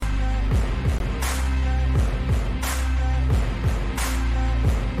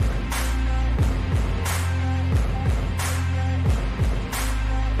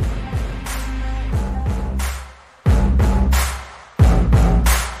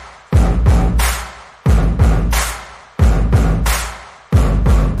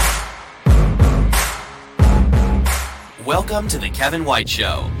Welcome to the Kevin White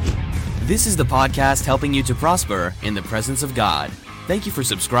Show. This is the podcast helping you to prosper in the presence of God. Thank you for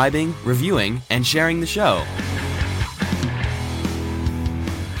subscribing, reviewing, and sharing the show.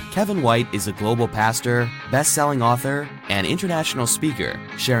 Kevin White is a global pastor, best-selling author, and international speaker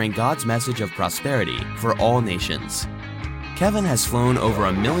sharing God's message of prosperity for all nations. Kevin has flown over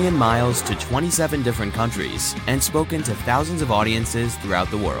 1 million miles to 27 different countries and spoken to thousands of audiences throughout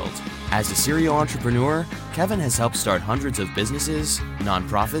the world. As a serial entrepreneur, Kevin has helped start hundreds of businesses,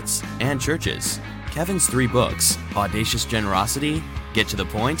 nonprofits, and churches. Kevin's 3 books, Audacious Generosity, Get to the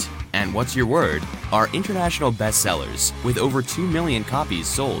Point, and What's Your Word, are international bestsellers with over 2 million copies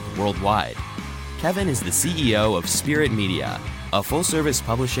sold worldwide. Kevin is the CEO of Spirit Media, a full-service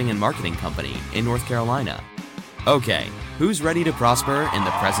publishing and marketing company in North Carolina. Okay, who's ready to prosper in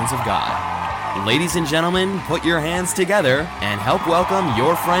the presence of God? Ladies and gentlemen, put your hands together and help welcome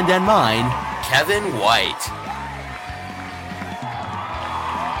your friend and mine, Kevin White.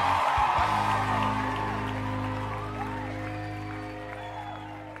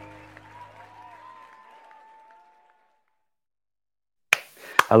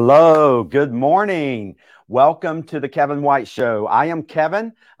 Hello, good morning. Welcome to the Kevin White Show. I am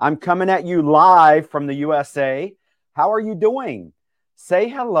Kevin. I'm coming at you live from the USA. How are you doing? Say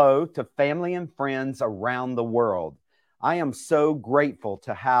hello to family and friends around the world. I am so grateful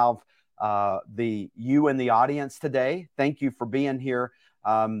to have you in the audience today. Thank you for being here.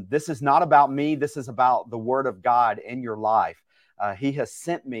 This is not about me. This is about the Word of God in your life. He has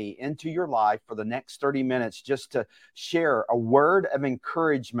sent me into your life for the next 30 minutes just to share a word of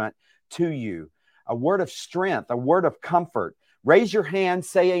encouragement to you, a word of strength, a word of comfort. Raise your hand,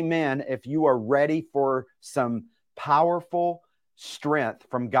 say amen if you are ready for some powerful strength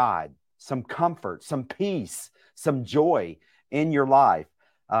from God, some comfort, some peace, some joy in your life.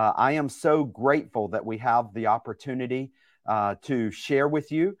 I am so grateful that we have the opportunity to share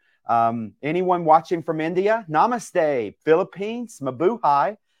with you. Anyone watching from India? Namaste. Philippines?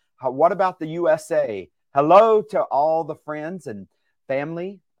 Mabuhay. What about the USA? Hello to all the friends and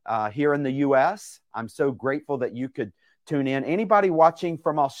family here in the US. I'm so grateful that you could tune in. Anybody watching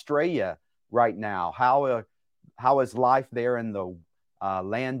from Australia right now? How is life there in the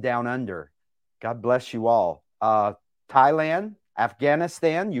land down under? God bless you all. Thailand,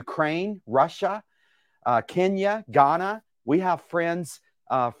 Afghanistan, Ukraine, Russia, Kenya, Ghana. We have friends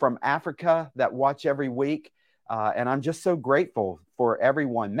from Africa that watch every week. And I'm just so grateful for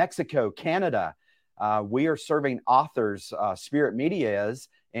everyone. Mexico, Canada. We are serving authors. Spirit Media is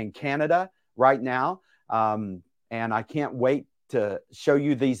in Canada right now. And I can't wait to show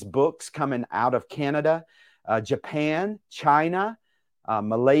you these books coming out of Canada, Japan, China,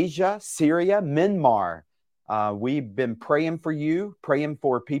 Malaysia, Syria, Myanmar. We've been praying for you, praying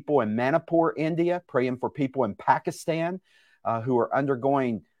for people in Manipur, India, praying for people in Pakistan who are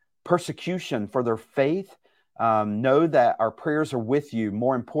undergoing persecution for their faith. Know that our prayers are with you.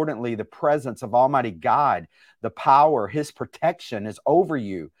 More importantly, the presence of Almighty God, the power, His protection is over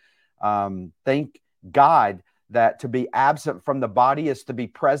you. Thank God that to be absent from the body is to be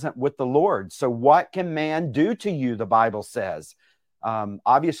present with the Lord. So what can man do to you, the Bible says?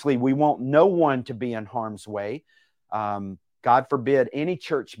 Obviously, we want no one to be in harm's way. God forbid any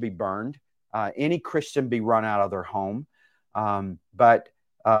church be burned, any Christian be run out of their home. But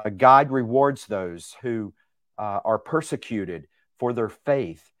God rewards those who are persecuted for their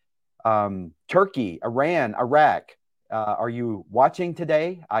faith. Turkey, Iran, Iraq. Are you watching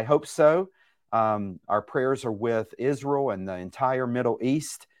today? I hope so. Our prayers are with Israel and the entire Middle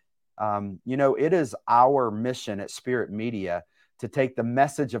East. It is our mission at Spirit Media to take the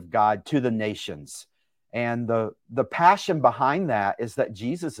message of God to the nations. And the passion behind that is that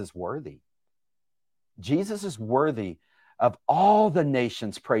Jesus is worthy. Jesus is worthy of all the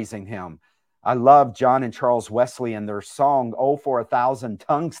nations praising Him. I love John and Charles Wesley and their song, "Oh, for 1,000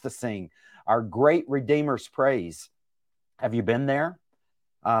 tongues to sing, our great Redeemer's praise." Have you been there?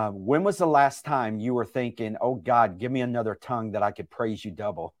 When was the last time you were thinking, "Oh God, give me another tongue that I could praise you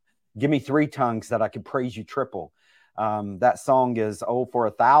double. Give me 3 tongues that I could praise you triple." That song is "Oh, for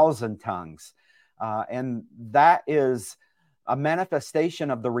 1,000 tongues." And that is a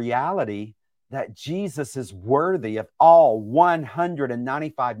manifestation of the reality that Jesus is worthy of all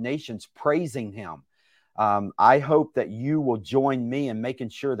 195 nations praising Him. I hope that you will join me in making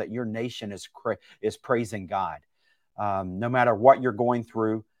sure that your nation is praising God. No matter what you're going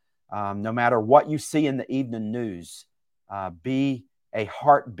through, no matter what you see in the evening news, be a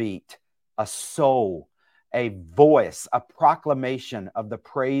heartbeat, a soul, a voice, a proclamation of the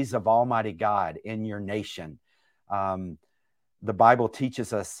praise of Almighty God in your nation. The Bible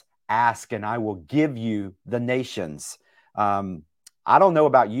teaches us, ask and I will give you the nations. I don't know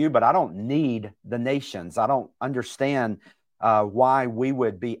about you, but I don't need the nations. I don't understand why we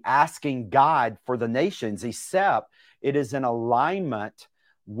would be asking God for the nations, except it is in alignment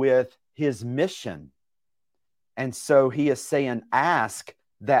with his mission. And so he is saying, ask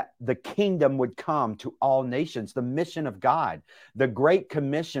that the kingdom would come to all nations, the mission of God. The Great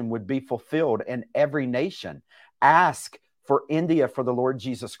Commission would be fulfilled in every nation. Ask for India for the Lord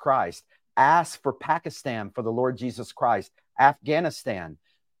Jesus Christ. Ask for Pakistan for the Lord Jesus Christ. Afghanistan.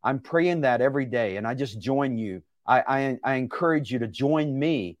 I'm praying that every day, and I just join you. I encourage you to join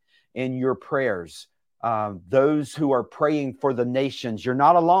me in your prayers. Those who are praying for the nations, you're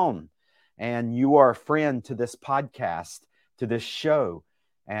not alone. And you are a friend to this podcast, to this show.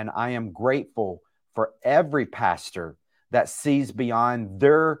 And I am grateful for every pastor that sees beyond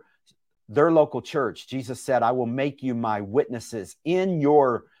their local church. Jesus said, I will make you my witnesses in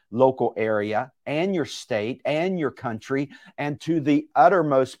your local area and your state and your country and to the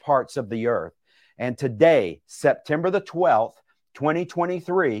uttermost parts of the earth. And today, September the 12th,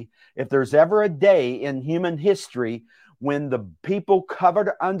 2023, if there's ever a day in human history when the people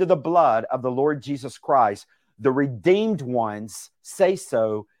covered under the blood of the Lord Jesus Christ, the redeemed ones, say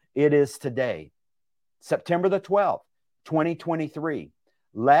so, it is today. September the 12th, 2023.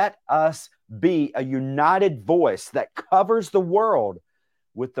 Let us be a united voice that covers the world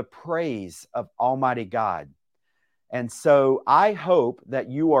with the praise of Almighty God. And so I hope that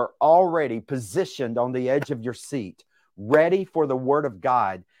you are already positioned on the edge of your seat, ready for the word of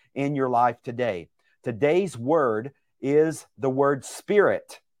God in your life today. Today's word is the word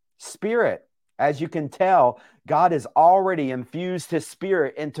spirit. Spirit. As you can tell, God has already infused his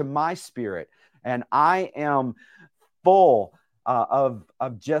spirit into my spirit. And I am full of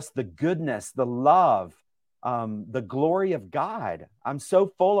just the goodness, the love, the glory of God. I'm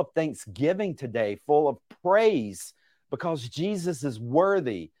so full of thanksgiving today, full of praise, because Jesus is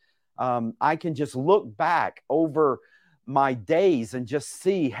worthy. I can just look back over my days and just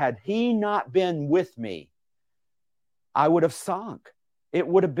see, had he not been with me, I would have sunk. It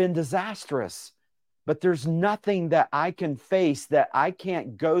would have been disastrous. But there's nothing that I can face that I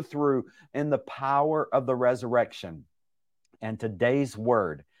can't go through in the power of the resurrection. And today's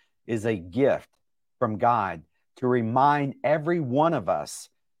word is a gift from God to remind every one of us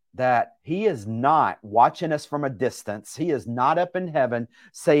that he is not watching us from a distance. He is not up in heaven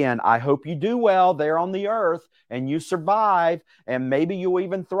saying, I hope you do well there on the earth and you survive, and maybe you'll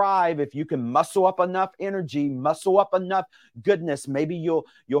even thrive if you can muscle up enough energy, muscle up enough goodness. Maybe you'll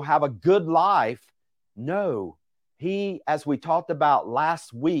have a good life. No, he, as we talked about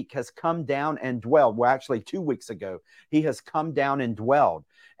last week, has come down and dwelled. Well, actually 2 weeks ago, he has come down and dwelled.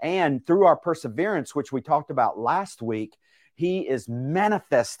 And through our perseverance, which we talked about last week, he is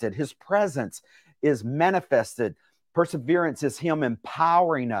manifested. His presence is manifested. Perseverance is him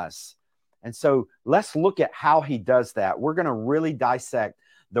empowering us. And so let's look at how he does that. We're going to really dissect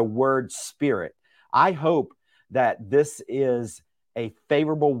the word spirit. I hope that this is a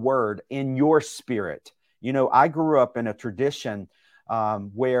favorable word in your spirit. You know, I grew up in a tradition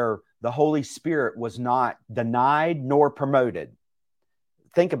where the Holy Spirit was not denied nor promoted.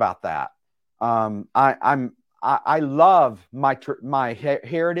 Think about that. I love my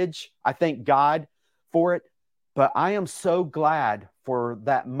heritage. I thank God for it. But I am so glad for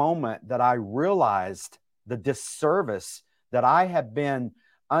that moment that I realized the disservice that I have been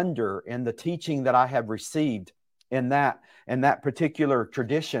under in the teaching that I have received in that particular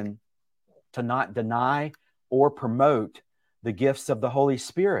tradition, to not deny or promote the gifts of the Holy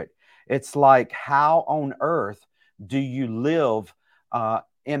Spirit. It's like, how on earth do you live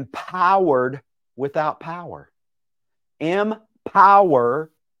empowered without power? Empowered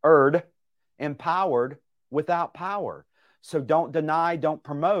without power. So don't deny, don't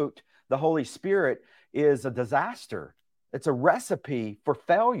promote. The Holy Spirit is a disaster. It's a recipe for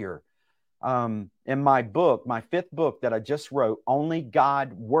failure. In my book, my 5th book that I just wrote, Only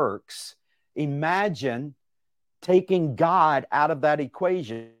God Works, imagine taking God out of that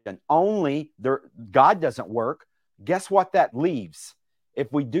equation. God doesn't work. Guess what that leaves?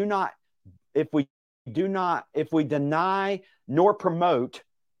 If we deny nor promote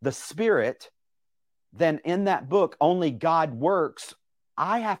the Spirit, then in that book, Only God Works,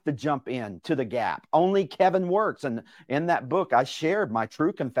 I have to jump in to the gap. Only Kevin works. And in that book, I shared my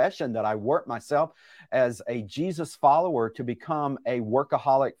true confession that I worked myself as a Jesus follower to become a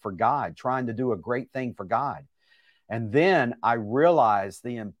workaholic for God, trying to do a great thing for God. And then I realized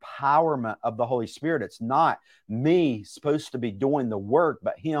the empowerment of the Holy Spirit. It's not me supposed to be doing the work,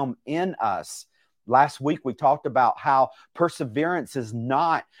 but him in us, Last week, we talked about how perseverance is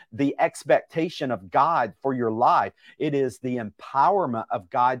not the expectation of God for your life. It is the empowerment of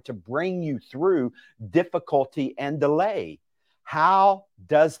God to bring you through difficulty and delay. How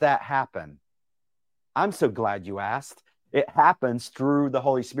does that happen? I'm so glad you asked. It happens through the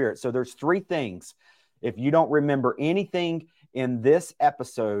Holy Spirit. So there's three things. If you don't remember anything in this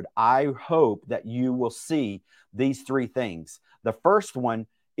episode, I hope that you will see these three things. The first one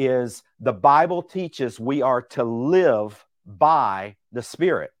is the Bible teaches we are to live by the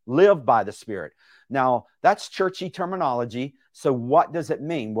Spirit. Live by the Spirit. Now, that's churchy terminology. So what does it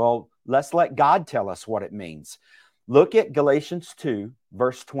mean? Well, let's let God tell us what it means. Look at Galatians 2,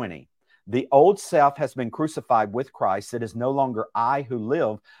 verse 20. The old self has been crucified with Christ. It is no longer I who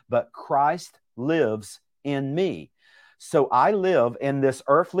live, but Christ lives in me. So I live in this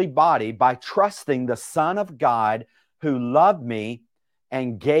earthly body by trusting the Son of God who loved me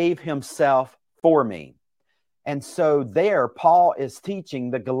and gave himself for me. And so there, Paul is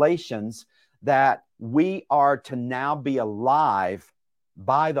teaching the Galatians that we are to now be alive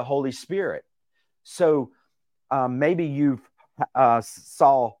by the Holy Spirit. So maybe you've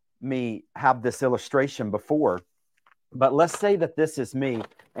saw me have this illustration before, but let's say that this is me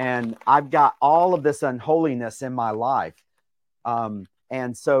and I've got all of this unholiness in my life.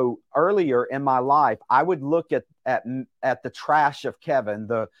 And so earlier in my life, I would look at the trash of Kevin,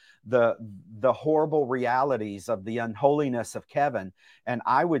 the horrible realities of the unholiness of Kevin, and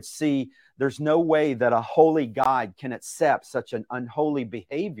I would see there's no way that a holy God can accept such an unholy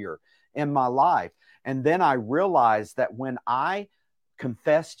behavior in my life. And then I realized that when I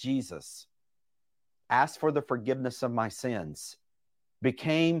confessed Jesus, asked for the forgiveness of my sins,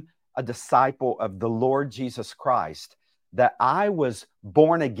 became a disciple of the Lord Jesus Christ, that I was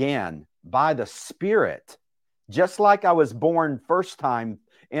born again by the Spirit, just like I was born first time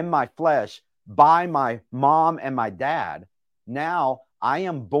in my flesh by my mom and my dad. Now I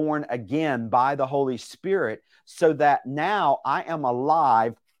am born again by the Holy Spirit, so that now I am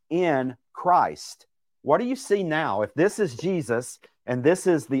alive in Christ. What do you see now? If this is Jesus and this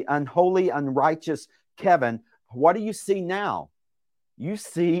is the unholy, unrighteous Kevin, what do you see now? You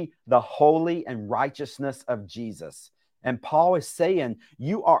see the holy and righteousness of Jesus. And Paul is saying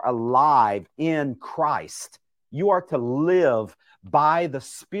you are alive in Christ. You are to live by the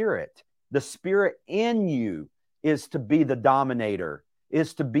Spirit. The Spirit in you is to be the dominator,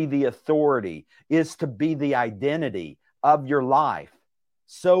 is to be the authority, is to be the identity of your life.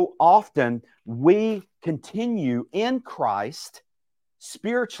 So often we continue in Christ.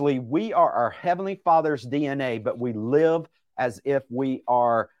 Spiritually, we are our Heavenly Father's DNA, but we live as if we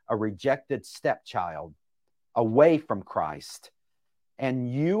are a rejected stepchild away from Christ.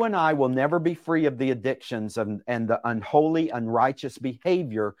 And you and I will never be free of the addictions and the unholy, unrighteous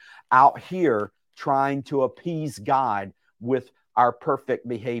behavior out here trying to appease God with our perfect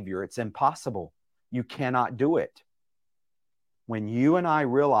behavior. It's impossible. You cannot do it. When you and I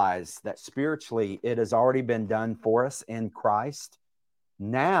realize that spiritually it has already been done for us in Christ,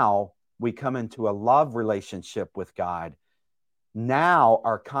 now we come into a love relationship with God. Now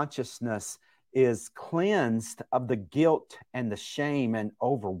our consciousness is cleansed of the guilt and the shame and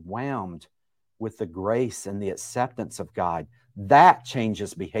overwhelmed with the grace and the acceptance of God. That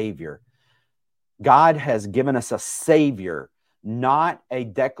changes behavior. God has given us a Savior, not a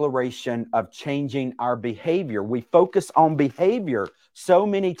declaration of changing our behavior. We focus on behavior so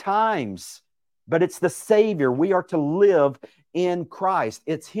many times, but it's the Savior. We are to live in Christ.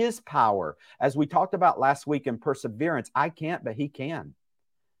 It's His power. As we talked about last week in perseverance, I can't, but He can.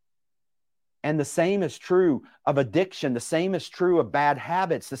 And the same is true of addiction. The same is true of bad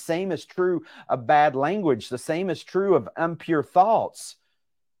habits. The same is true of bad language. The same is true of impure thoughts.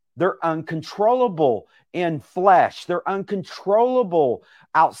 They're uncontrollable in flesh. They're uncontrollable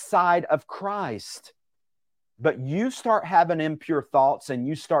outside of Christ. But you start having impure thoughts and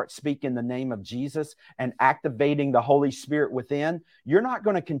you start speaking the name of Jesus and activating the Holy Spirit within, you're not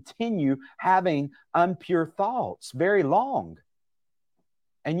going to continue having impure thoughts very long.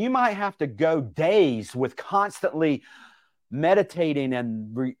 And you might have to go days with constantly meditating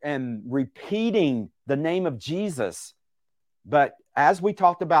and repeating the name of Jesus. But as we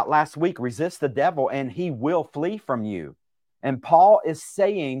talked about last week, resist the devil and he will flee from you. And Paul is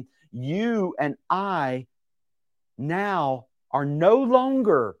saying, you and I now are no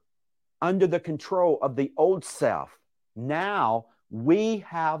longer under the control of the old self. Now we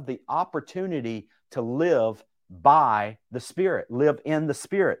have the opportunity to live by the Spirit, live in the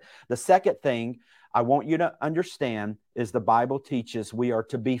Spirit. The second thing I want you to understand is the Bible teaches we are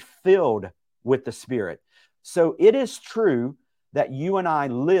to be filled with the Spirit. So it is true that you and I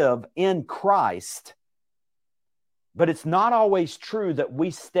live in Christ, but it's not always true that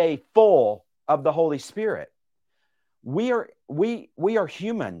we stay full of the Holy Spirit. We are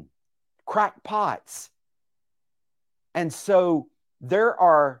human crackpots. And so there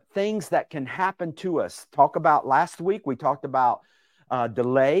are things that can happen to us. Last week, we talked about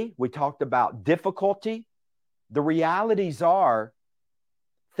delay. We talked about difficulty. The realities are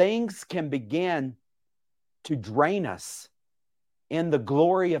things can begin to drain us in the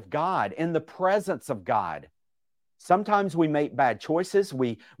glory of God, in the presence of God. Sometimes we make bad choices.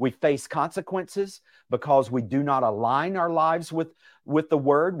 We face consequences because we do not align our lives with the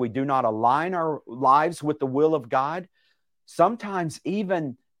Word. We do not align our lives with the will of God. Sometimes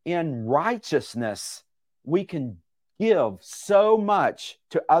even in righteousness, we can give so much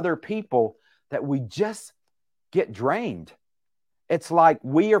to other people that we just get drained. It's like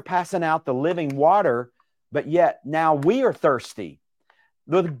we are passing out the living water, but yet now we are thirsty.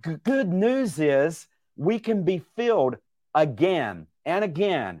 The good news is we can be filled again and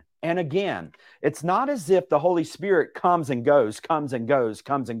again and again. It's not as if the Holy Spirit comes and goes, comes and goes,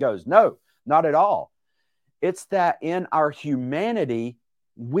 comes and goes. No, not at all. It's that in our humanity,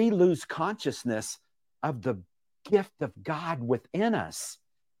 we lose consciousness of the gift of God within us.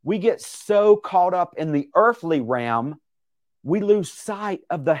 We get so caught up in the earthly realm, we lose sight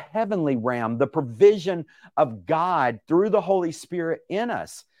of the heavenly realm, the provision of God through the Holy Spirit in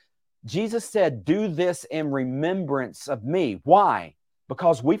us. Jesus said, do this in remembrance of me. Why?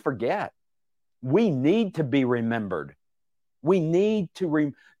 Because we forget. We need to be remembered. We need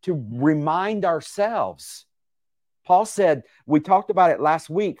to remind ourselves. Paul said, we talked about it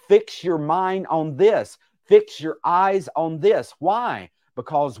last week, fix your mind on this. Fix your eyes on this. Why?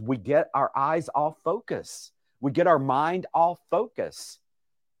 Because we get our eyes off focus. We get our mind off focus.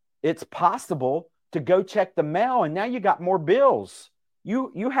 It's possible to go check the mail and now you got more bills.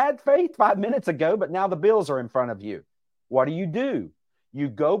 You had faith 5 minutes ago, but now the bills are in front of you. What do? You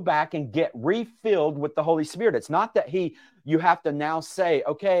go back and get refilled with the Holy Spirit. It's not that you have to now say,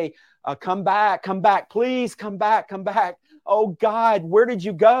 okay, come back, please come back. Oh God, where did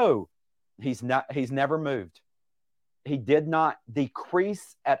you go? He's never moved. He did not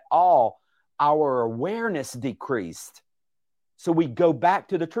decrease at all. Our awareness decreased. So we go back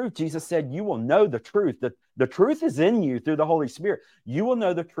to the truth. Jesus said, you will know the truth. The truth is in you through the Holy Spirit. You will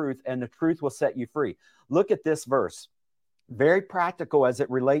know the truth, and the truth will set you free. Look at this verse. Very practical as it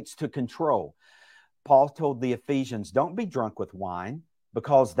relates to control. Paul told the Ephesians, don't be drunk with wine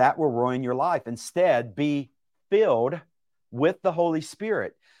because that will ruin your life. Instead, be filled with the Holy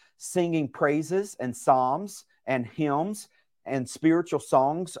Spirit, singing praises and psalms and hymns and spiritual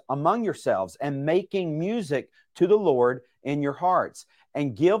songs among yourselves and making music to the Lord in your hearts,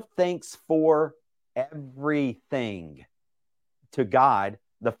 and give thanks for everything to God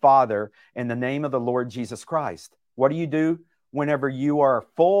the Father in the name of the Lord Jesus Christ. What do you do whenever you are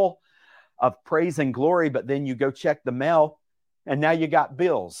full of praise and glory, but then you go check the mail and now you got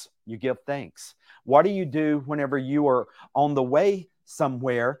bills? You give thanks. What do you do whenever you are on the way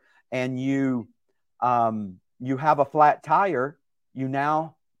somewhere and you have a flat tire?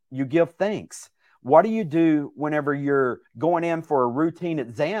 You give thanks. What do you do whenever you're going in for a routine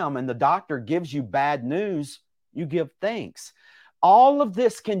exam and the doctor gives you bad news? You give thanks. All of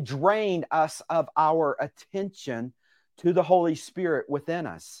this can drain us of our attention to the Holy Spirit within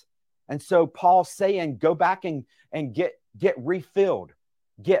us. And so Paul's saying, go back and get refilled.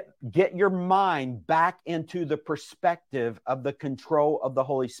 Get your mind back into the perspective of the control of the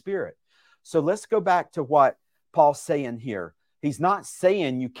Holy Spirit. So let's go back to what Paul's saying here. He's not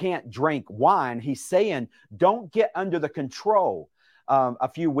saying you can't drink wine. He's saying don't get under the control.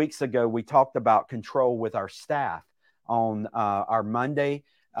 A few weeks ago, we talked about control with our staff on our Monday.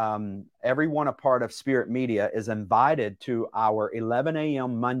 Everyone a part of Spirit Media is invited to our 11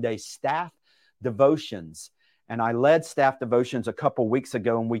 a.m. Monday staff devotions. And I led staff devotions a couple weeks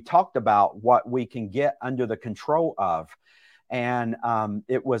ago, and we talked about what we can get under the control of. And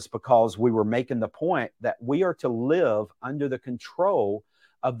it was because we were making the point that we are to live under the control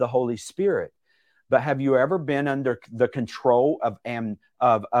of the Holy Spirit. But have you ever been under the control of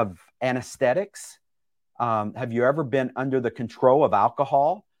anesthetics? Have you ever been under the control of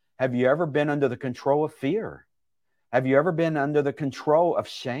alcohol? Have you ever been under the control of fear? Have you ever been under the control of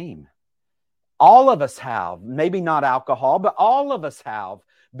shame? All of us have, maybe not alcohol, but all of us have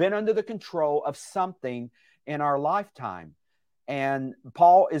been under the control of something in our lifetime. And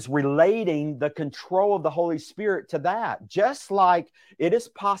Paul is relating the control of the Holy Spirit to that. Just like it is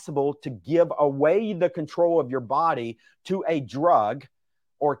possible to give away the control of your body to a drug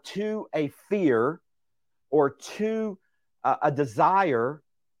or to a fear or to a desire,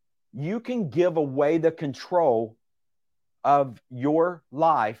 you can give away the control of your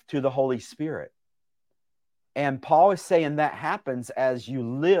life to the Holy Spirit. And Paul is saying that happens as you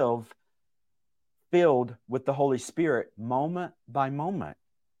live filled with the Holy Spirit moment by moment.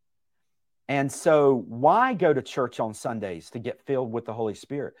 And so why go to church on Sundays to get filled with the Holy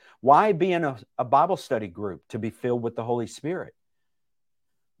Spirit? Why be in a Bible study group to be filled with the Holy Spirit?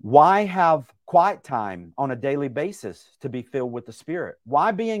 Why have quiet time on a daily basis to be filled with the Spirit?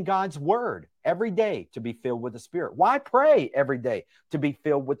 Why be in God's Word every day to be filled with the Spirit? Why pray every day to be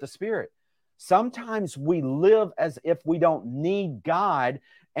filled with the Spirit? Sometimes we live as if we don't need God,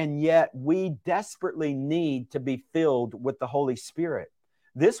 and yet we desperately need to be filled with the Holy Spirit.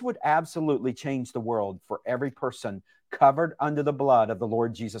 This would absolutely change the world for every person covered under the blood of the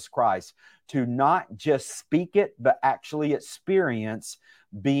Lord Jesus Christ to not just speak it, but actually experience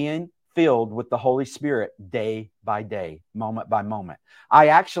being filled with the Holy Spirit day by day, moment by moment. I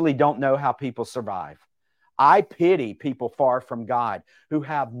actually don't know how people survive. I pity people far from God who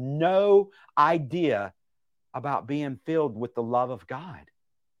have no idea about being filled with the love of God,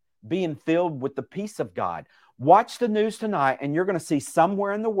 being filled with the peace of God. Watch the news tonight, and you're going to see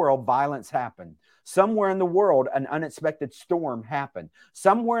somewhere in the world violence happen. Somewhere in the world, an unexpected storm happen.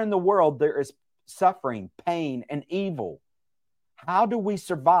 Somewhere in the world, there is suffering, pain, and evil. How do we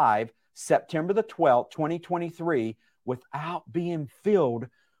survive September the 12th, 2023, without being filled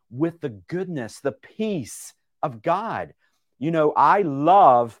with the goodness, the peace of God? You know, I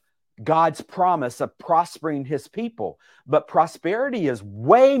love God's promise of prospering his people, but prosperity is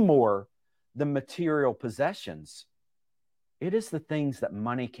way more than material possessions. It is the things that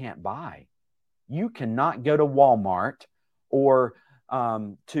money can't buy. You cannot go to Walmart or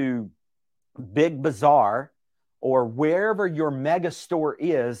to Big Bazaar or wherever your mega store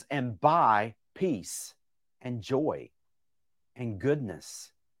is and buy peace and joy and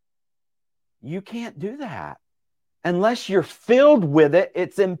goodness. You can't do that. Unless you're filled with it,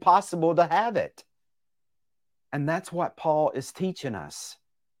 it's impossible to have it. And that's what Paul is teaching us.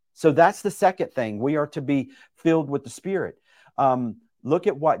 So that's the second thing. We are to be filled with the Spirit. Look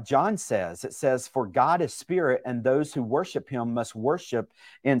at what John says. It says, "For God is spirit, and those who worship him must worship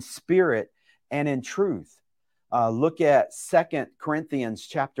in spirit and in truth." Look at 2 Corinthians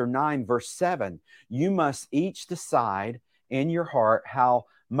chapter 9, verse 7. "You must each decide in your heart how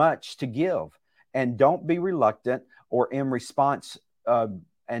much to give, and don't be reluctant or in response,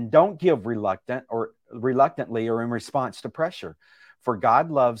 and don't give reluctantly or in response to pressure. For God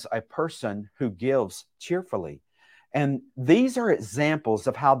loves a person who gives cheerfully." And these are examples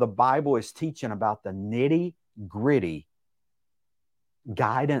of how the Bible is teaching about the nitty-gritty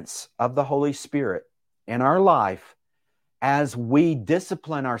guidance of the Holy Spirit in our life as we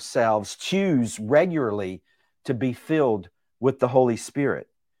discipline ourselves, choose regularly to be filled with the Holy Spirit.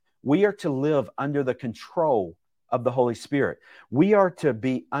 We are to live under the control of the Holy Spirit. We are to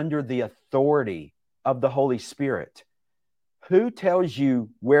be under the authority of the Holy Spirit. Who tells you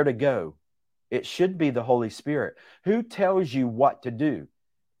where to go? It should be the Holy Spirit. Who tells you what to do?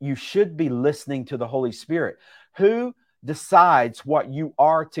 You should be listening to the Holy Spirit. Who decides what you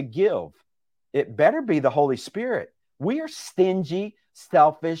are to give? It better be the Holy Spirit. We are stingy,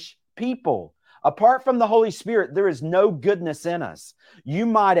 selfish people. Apart from the Holy Spirit, there is no goodness in us. You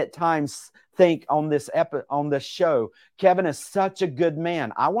might at times think on this show, Kevin is such a good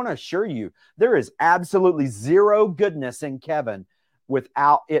man. I want to assure you, there is absolutely zero goodness in Kevin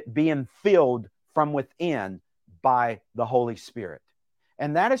without it being filled from within by the Holy Spirit.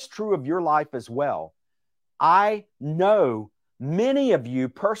 And that is true of your life as well. I know many of you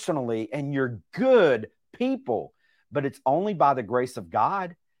personally, and you're good people, but it's only by the grace of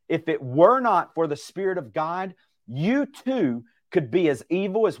God. If it were not for the Spirit of God, you too could be as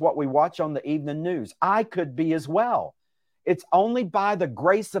evil as what we watch on the evening news. I could be as well. It's only by the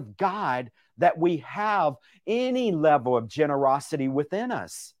grace of God that we have any level of generosity within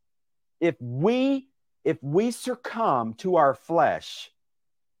us. If we succumb to our flesh,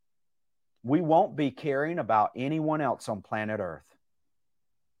 we won't be caring about anyone else on planet Earth.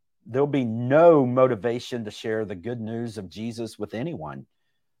 There'll be no motivation to share the good news of Jesus with anyone.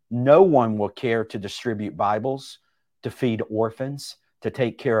 No one will care to distribute Bibles, to feed orphans, to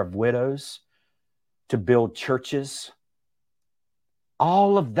take care of widows, to build churches.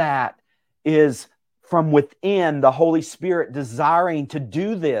 All of that is from within the Holy Spirit desiring to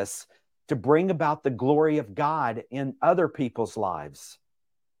do this, to bring about the glory of God in other people's lives.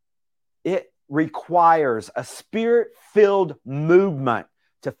 It requires a Spirit-filled movement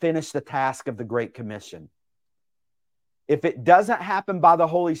to finish the task of the Great Commission. If it doesn't happen by the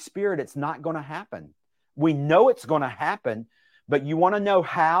Holy Spirit, it's not going to happen. We know it's going to happen, but you want to know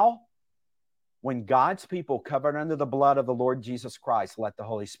how? When God's people covered under the blood of the Lord Jesus Christ, let the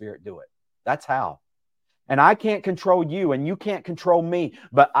Holy Spirit do it. That's how. And I can't control you and you can't control me,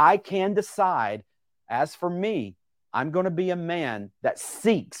 but I can decide, as for me, I'm going to be a man that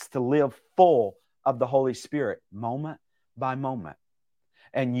seeks to live full of the Holy Spirit moment by moment.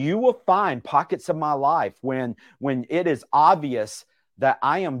 And you will find pockets of my life when it is obvious that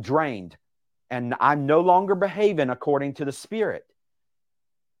I am drained and I'm no longer behaving according to the Spirit.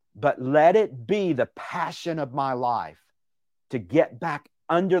 But let it be the passion of my life to get back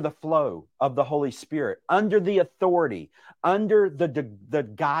under the flow of the Holy Spirit, under the authority, under the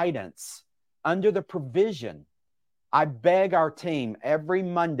guidance, under the provision. I beg our team every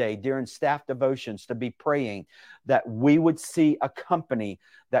Monday during staff devotions to be praying that we would see a company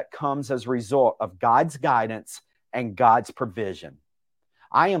that comes as a result of God's guidance and God's provision.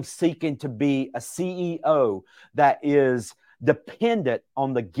 I am seeking to be a CEO that is dependent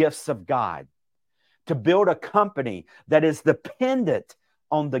on the gifts of God, to build a company that is dependent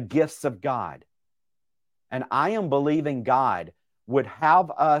on the gifts of God. And I am believing God would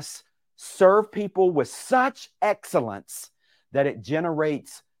have us serve people with such excellence that it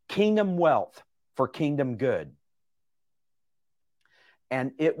generates kingdom wealth for kingdom good.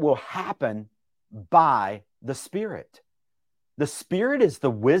 And it will happen by the Spirit. The Spirit is the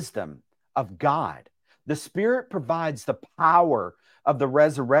wisdom of God. The Spirit provides the power of the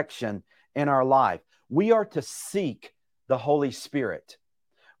resurrection in our life. We are to seek the Holy Spirit.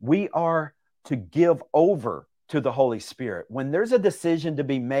 We are to give over to the Holy Spirit. When there's a decision to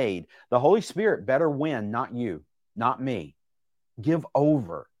be made, the Holy Spirit better win, not you, not me. Give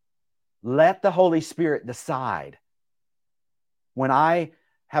over. Let the Holy Spirit decide. When I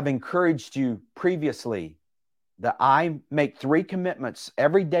have encouraged you previously that I make 3 commitments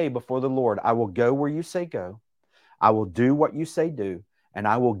every day before the Lord, I will go where you say go, I will do what you say do, and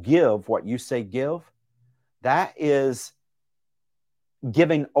I will give what you say give. That is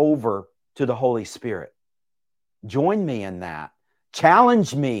giving over to the Holy Spirit. Join me in that.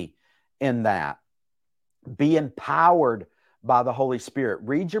 Challenge me in that. Be empowered by the Holy Spirit.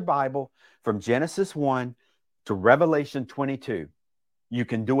 Read your Bible from Genesis 1 to Revelation 22. You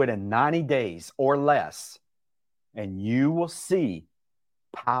can do it in 90 days or less, and you will see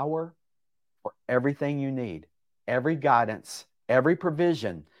power for everything you need. Every guidance, every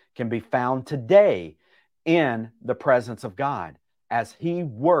provision can be found today in the presence of God as He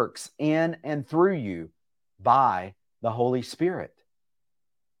works in and through you by the Holy Spirit.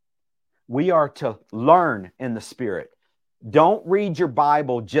 We are to learn in the Spirit. Don't read your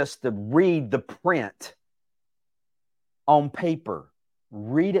Bible just to read the print on paper.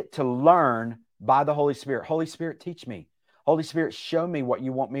 Read it to learn by the Holy Spirit. Holy Spirit, teach me. Holy Spirit, show me what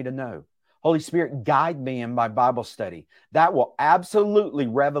you want me to know. Holy Spirit, guide me in my Bible study. That will absolutely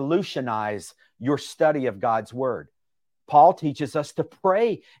revolutionize your study of God's Word. Paul teaches us to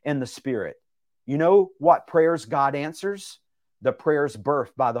pray in the Spirit. You know what prayers God answers? The prayers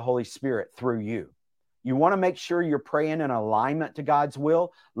birthed by the Holy Spirit through you. You want to make sure you're praying in alignment to God's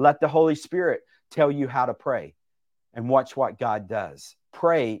will? Let the Holy Spirit tell you how to pray and watch what God does.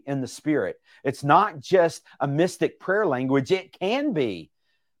 Pray in the Spirit. It's not just a mystic prayer language. It can be.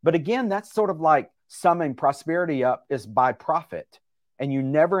 But again, that's sort of like summing prosperity up is by profit. And you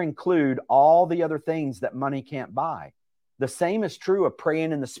never include all the other things that money can't buy. The same is true of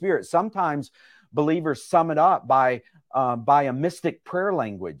praying in the Spirit. Sometimes believers sum it up by a mystic prayer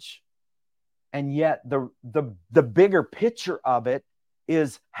language. And yet the bigger picture of it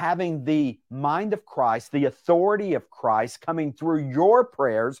is having the mind of Christ, the authority of Christ coming through your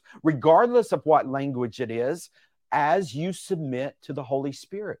prayers, regardless of what language it is, as you submit to the Holy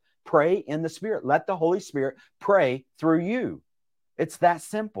Spirit. Pray in the Spirit. Let the Holy Spirit pray through you. It's that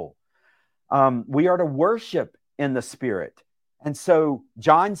simple. We are to worship in the Spirit. And so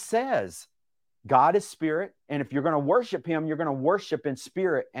John says, God is Spirit, and if you're going to worship Him, you're going to worship in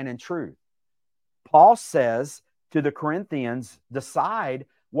spirit and in truth. Paul says to the Corinthians, decide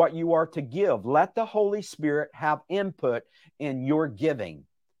what you are to give. Let the Holy Spirit have input in your giving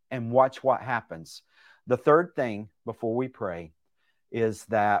and watch what happens. The third thing before we pray is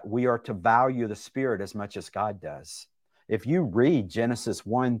that we are to value the Spirit as much as God does. If you read Genesis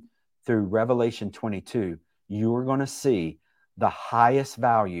 1 through Revelation 22, you are going to see the highest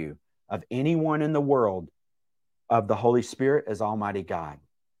value of anyone in the world of the Holy Spirit as Almighty God.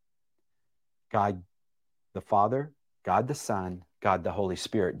 God the Father, God the Son, God the Holy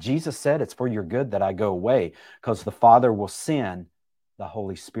Spirit. Jesus said it's for your good that I go away because the Father will send the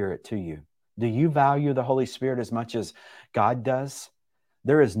Holy Spirit to you. Do you value the Holy Spirit as much as God does?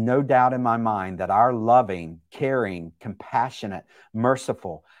 There is no doubt in my mind that our loving, caring, compassionate,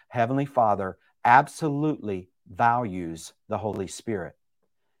 merciful Heavenly Father absolutely values the Holy Spirit.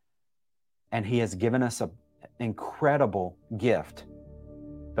 And He has given us an incredible gift.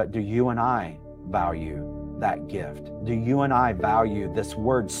 But do you and I value that gift? Do you and I value this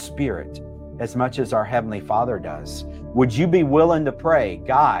word Spirit as much as our Heavenly Father does? Would you be willing to pray,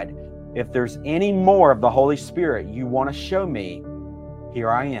 God, if there's any more of the Holy Spirit you want to show me, here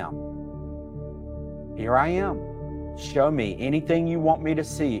I am. Here I am. Show me anything you want me to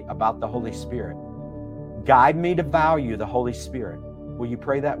see about the Holy Spirit. Guide me to value the Holy Spirit. Will you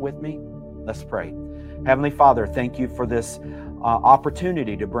pray that with me? Let's pray. Heavenly Father, thank you for this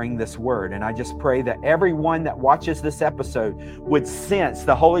opportunity to bring this word. And I just pray that everyone that watches this episode would sense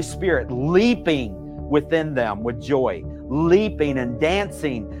the Holy Spirit leaping within them with joy, leaping and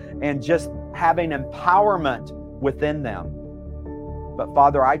dancing and just having empowerment within them. But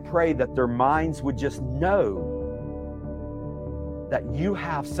Father, I pray that their minds would just know that you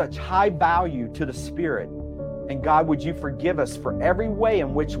have such high value to the Spirit. And God, would you forgive us for every way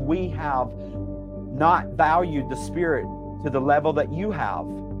in which we have not valued the Spirit to the level that you have.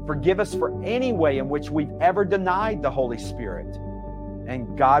 Forgive us for any way in which we've ever denied the Holy Spirit.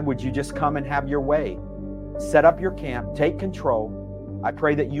 And God, would you just come and have your way? Set up your camp, take control. I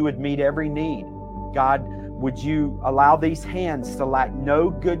pray that you would meet every need. God, would you allow these hands to lack no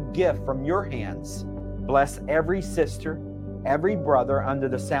good gift from your hands? Bless every sister, every brother under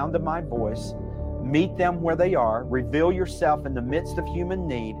the sound of my voice. Meet them where they are. Reveal yourself in the midst of human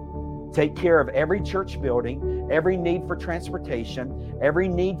need. Take care of every church building, every need for transportation, every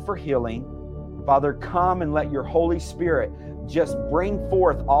need for healing. Father, come and let your Holy Spirit just bring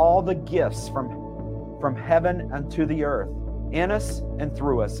forth all the gifts from heaven unto the earth, in us and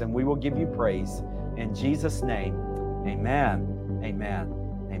through us, and we will give you praise. In Jesus' name, amen, amen,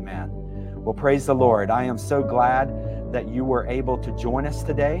 amen. Well, praise the Lord. I am so glad that you were able to join us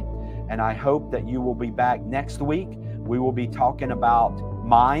today, and I hope that you will be back next week. We will be talking about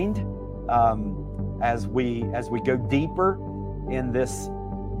mind as we go deeper in this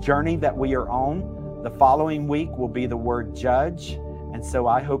journey that we are on. The following week will be the word judge, and so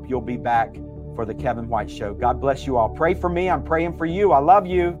I hope you'll be back for the Kevin White Show. God bless you all. Pray for me. I'm praying for you. I love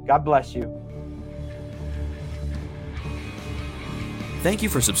you. God bless you. Thank you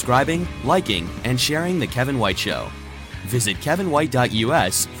for subscribing, liking, and sharing The Kevin White Show. Visit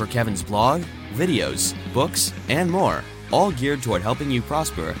kevinwhite.us for Kevin's blog, videos, books, and more, all geared toward helping you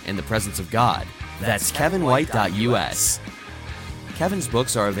prosper in the presence of God. That's kevinwhite.us. Kevin's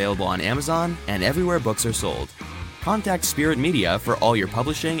books are available on Amazon and everywhere books are sold. Contact Spirit Media for all your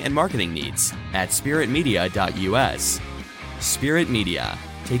publishing and marketing needs at spiritmedia.us. Spirit Media,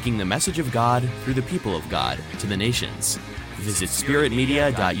 taking the message of God through the people of God to the nations. Visit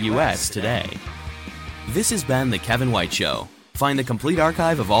spiritmedia.us today. This has been The Kevin White Show. Find the complete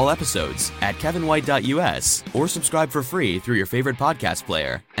archive of all episodes at kevinwhite.us or subscribe for free through your favorite podcast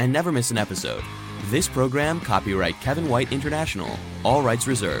player and never miss an episode. This program copyright Kevin White International, all rights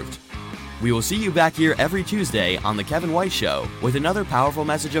reserved. We will see you back here every Tuesday on The Kevin White Show with another powerful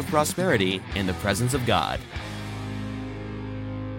message of prosperity in the presence of God.